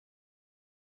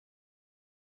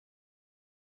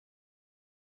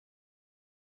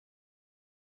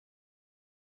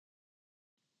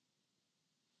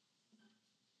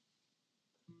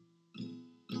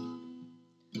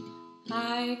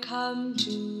I come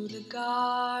to the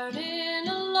garden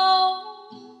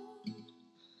alone,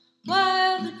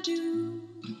 while the dew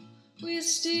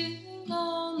is still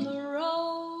on the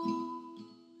roses,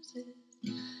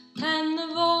 and the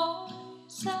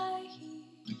voice I hear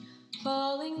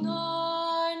falling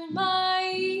on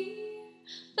my ear,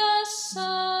 the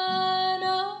Son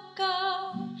of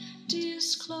God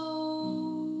discloses,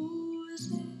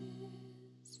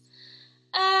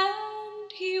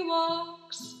 and He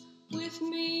walks with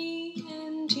me,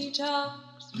 and He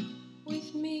talks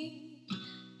with me,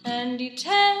 and He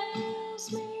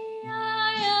tells me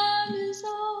I am His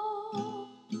own,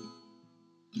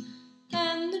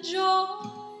 and the joy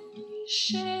we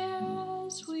share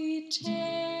as we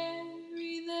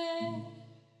tarry there,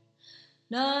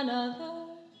 none other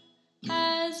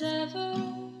has ever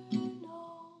known.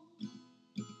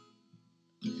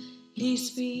 He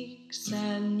speaks,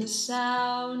 and the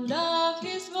sound of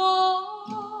His voice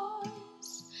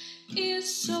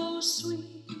is so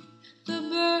sweet, the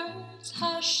birds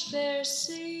hush their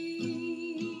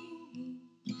singing,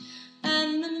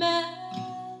 and the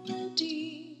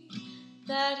melody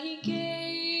that He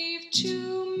gave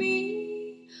to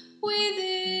me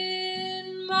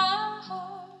within my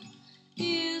heart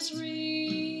is ringing,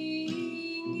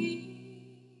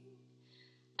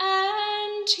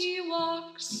 and He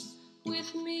walks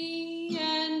with me,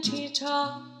 and He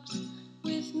talks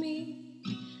with me,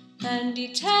 and He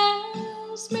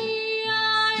tells me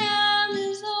I am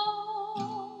His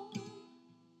own,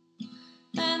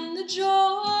 and the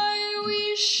joy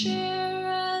we share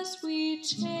as we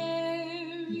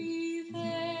tarry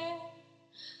there,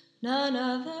 none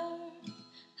other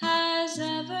has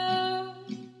ever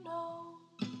known.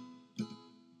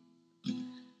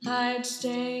 I'd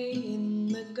stay in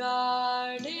the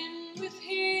garden with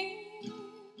Him,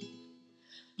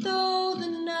 though the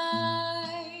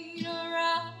night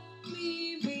around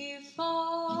me be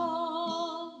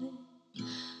falling,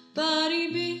 but He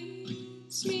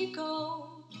bids me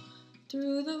go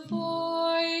through the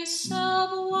voice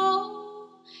of woe.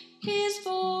 His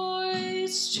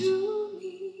voice to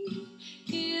me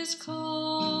is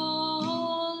calling,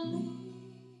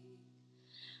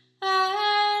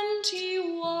 and He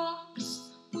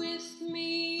walks with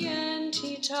me, and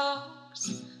He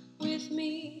talks with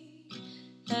me,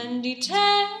 and He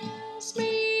tells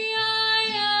me I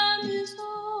am His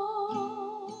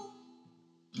own,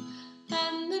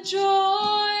 and the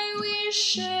joy we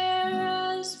share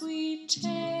as we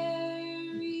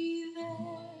tarry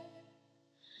there,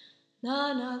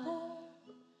 none other